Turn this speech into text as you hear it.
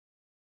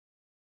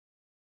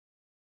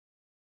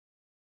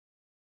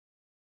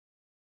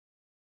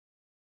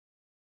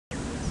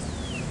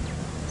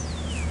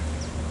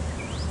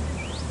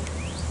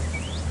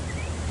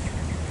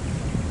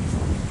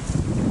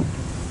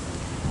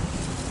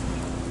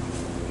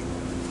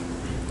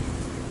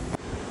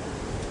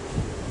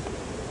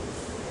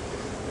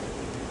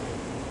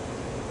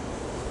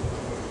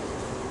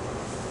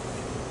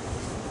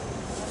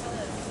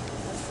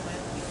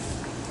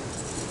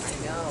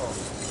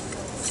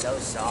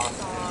soft.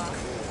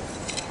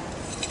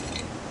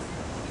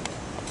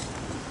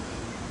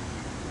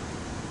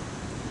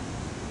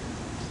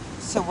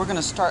 So we're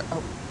gonna start.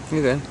 Oh,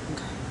 you're good.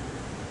 okay.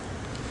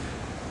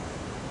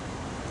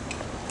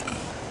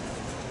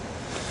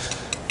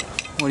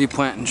 What are you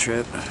planting,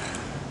 Trip?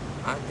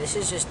 This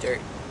is just dirt.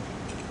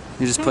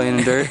 You're just playing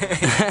in dirt? We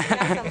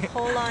got some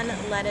whole-on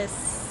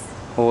lettuce.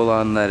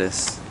 Whole-on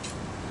lettuce.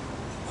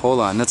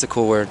 Whole-on, that's a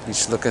cool word. You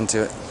should look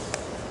into it.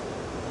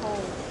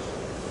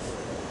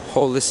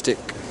 Holistic.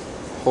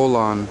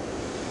 Whole-on.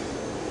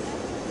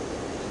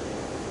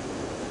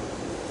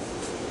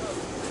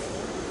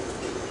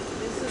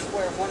 This is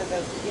where one of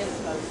those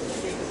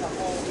gizmos digs a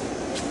hole.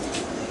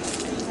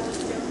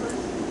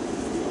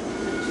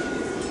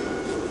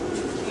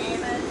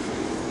 Jam it,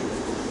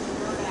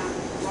 burn out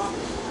the rock.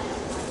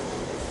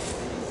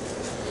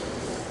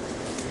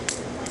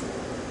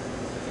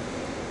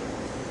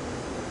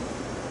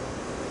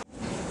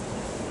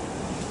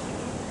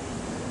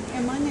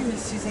 And my name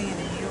is Suzanne,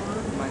 and you're?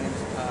 My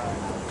name's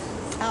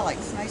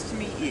Alex. Nice to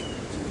meet you. So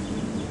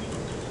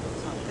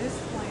this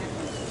plant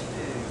is 2,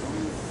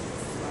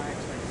 well,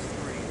 actually it's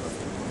 3, but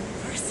one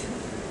person.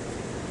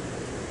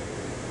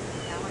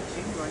 Alex,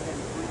 you can go ahead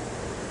and plant.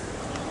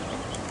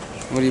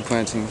 What are you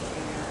planting?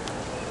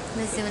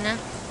 Mizuna.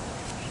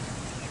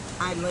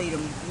 I laid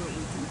them where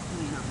we can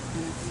clean up.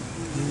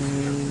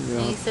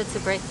 And you said to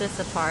break this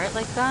apart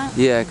like that?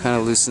 Yeah, kind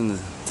of loosen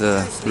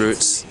the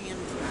roots.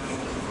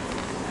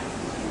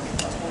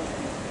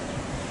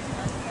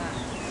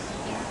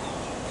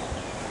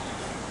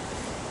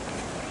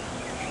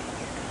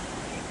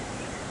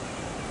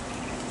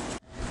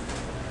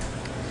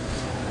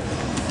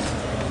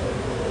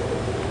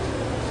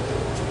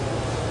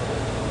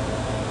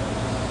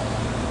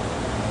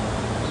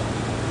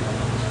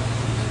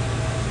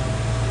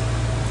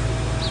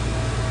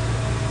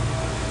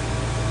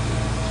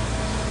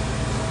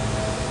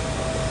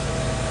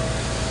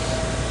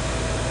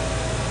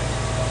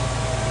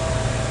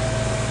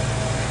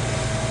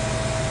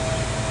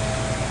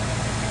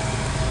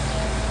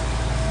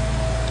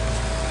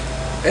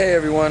 Hey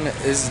everyone,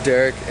 this is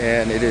Derek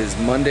and it is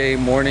Monday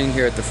morning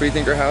here at the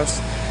Freethinker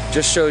House.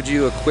 Just showed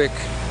you a quick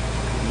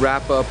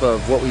wrap up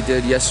of what we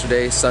did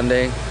yesterday,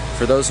 Sunday.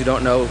 For those who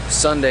don't know,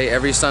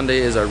 every Sunday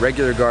is our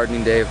regular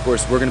gardening day. Of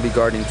course, we're going to be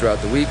gardening throughout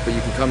the week, but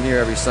you can come here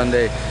every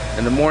Sunday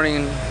in the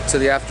morning to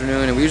the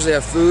afternoon, and we usually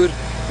have food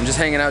and just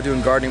hanging out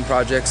doing gardening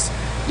projects.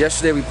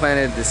 Yesterday we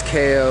planted this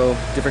kale,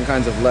 different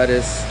kinds of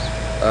lettuce,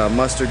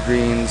 mustard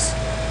greens,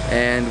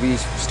 and we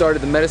started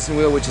the medicine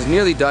wheel, which is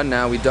nearly done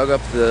now. We dug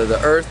up the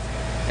earth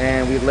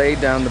and we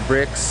laid down the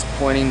bricks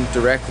pointing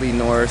directly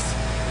north,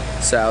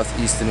 south,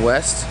 east, and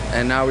west.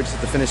 And now we just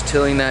have to finish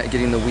tilling that,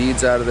 getting the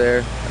weeds out of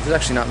there. There's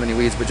actually not many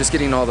weeds, but just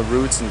getting all the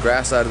roots and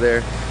grass out of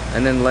there,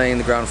 and then laying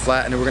the ground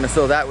flat. And then we're gonna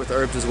fill that with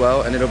herbs as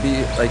well, and it'll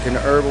be like an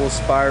herbal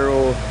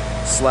spiral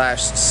 /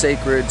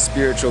 sacred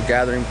spiritual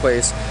gathering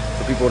place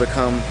for people to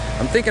come.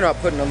 I'm thinking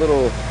about putting a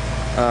little,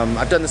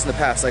 I've done this in the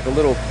past, like a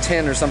little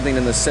tin or something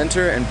in the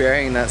center and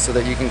burying that so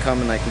that you can come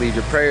and like leave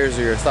your prayers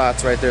or your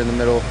thoughts right there in the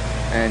middle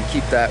and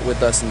keep that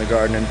with us in the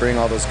garden and bring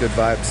all those good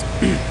vibes.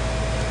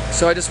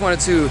 So I just wanted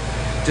to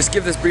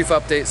give this brief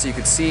update so you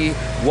could see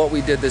what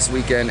we did this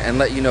weekend and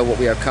let you know what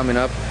we have coming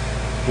up.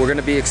 We're going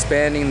to be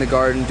expanding the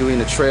garden,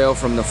 doing a trail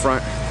from the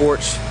front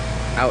porch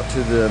out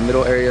to the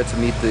middle area to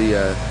meet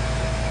the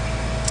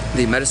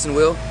medicine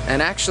wheel.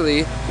 And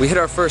actually, we hit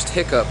our first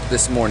hiccup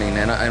this morning,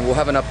 and we'll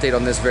have an update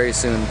on this very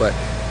soon, but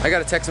I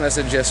got a text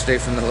message yesterday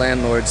from the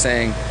landlord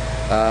saying,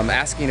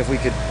 asking if we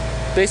could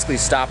basically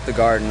stop the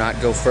garden, not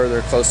go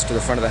further, closer to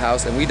the front of the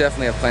house, and we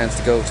definitely have plans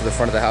to go to the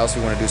front of the house.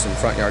 We want to do some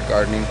front yard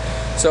gardening.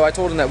 So I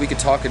told him that we could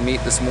talk and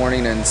meet this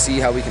morning and see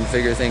how we can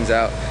figure things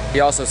out. He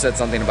also said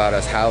something about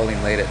us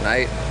howling late at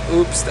night.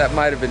 Oops, that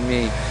might have been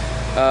me.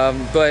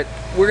 But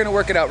we're going to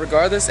work it out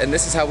regardless, and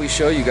this is how we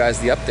show you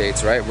guys the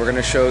updates, right? We're going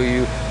to show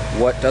you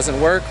what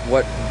doesn't work,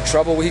 what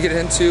trouble we get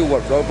into,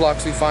 what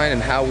roadblocks we find,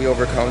 and how we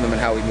overcome them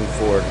and how we move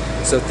forward.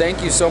 So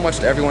thank you so much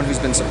to everyone who's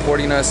been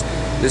supporting us.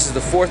 This is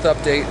the 4th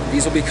update.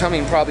 These will be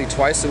coming probably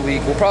twice a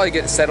week. We'll probably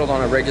get settled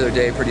on a regular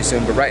day pretty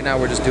soon, but right now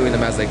we're just doing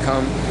them as they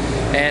come.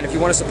 And if you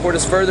want to support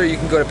us further, you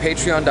can go to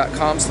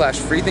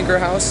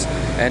patreon.com/freethinkerhouse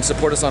and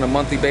support us on a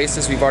monthly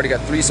basis. We've already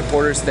got 3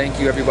 supporters. Thank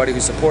you everybody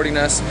who's supporting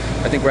us.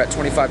 I think we're at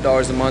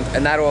 $25 a month,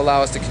 and that'll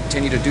allow us to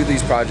continue to do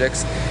these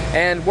projects.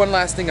 And one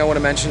last thing I want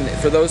to mention,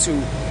 for those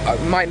who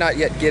might not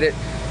yet get it,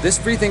 this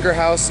Freethinker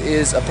House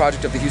is a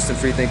project of the Houston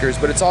Freethinkers,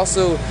 but it's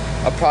also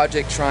a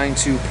project trying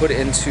to put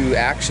into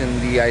action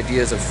the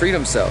ideas of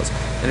freedom cells.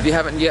 And if you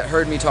haven't yet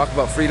heard me talk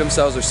about freedom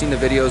cells or seen the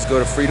videos, go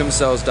to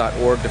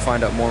freedomcells.org to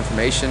find out more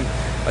information.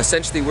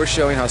 Essentially, we're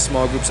showing how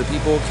small groups of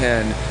people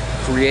can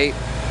create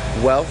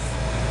wealth,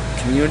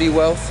 community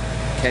wealth,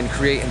 can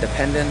create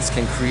independence,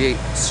 can create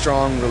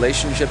strong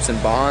relationships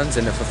and bonds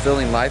and a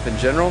fulfilling life in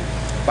general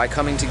by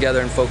coming together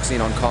and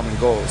focusing on common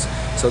goals.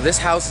 So this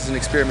house is an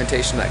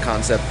experimentation of that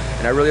concept,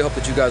 and I really hope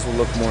that you guys will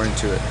look more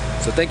into it.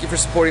 So thank you for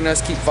supporting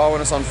us. Keep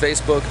following us on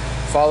Facebook.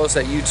 Follow us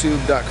at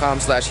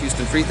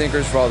youtube.com/Houston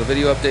Freethinkers for all the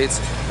video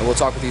updates, and we'll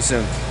talk with you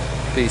soon.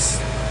 Peace.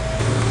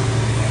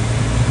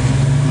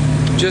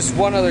 Just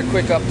one other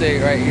quick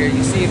update right here.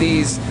 You see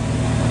these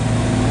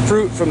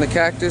fruit from the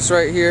cactus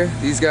right here,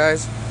 these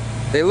guys?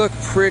 They look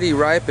pretty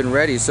ripe and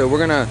ready, so we're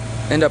gonna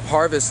end up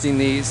harvesting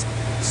these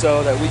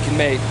so that we can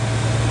make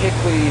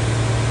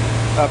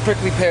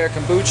prickly pear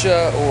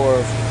kombucha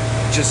or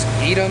just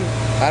eat them.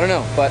 I don't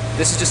know, but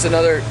this is just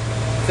another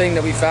thing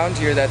that we found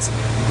here that's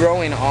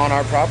growing on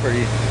our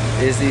property,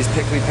 is these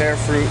prickly pear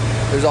fruit.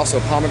 There's also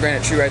a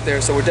pomegranate tree right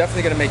there, so we're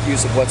definitely gonna make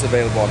use of what's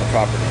available on the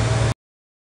property.